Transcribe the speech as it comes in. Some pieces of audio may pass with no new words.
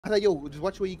like, yo, just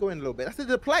watch where you going a little bit. I said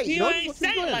the plate. You know? ain't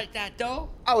say it like that, though.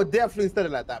 I would definitely said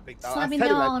it like that, big dog. Let I me said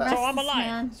it know, like that. So I'm a liar.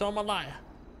 Man. So I'm a liar.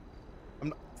 I'm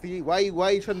not, see, why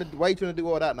you trying to do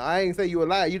all that? Now, I ain't say you a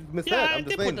liar. You just misheard. Yeah, I I'm did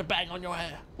just put saying. the bag on your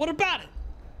head. What about it?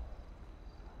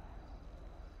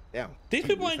 Damn. These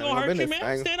people ain't gonna hurt you,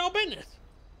 man. Stand on business.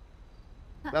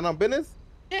 Stand on business?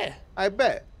 Yeah. I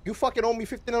bet. You fucking owe me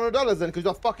 $1,500 then, because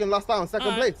you're fucking lost out in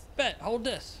second place. Bet. Hold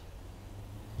this.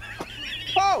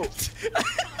 Oh!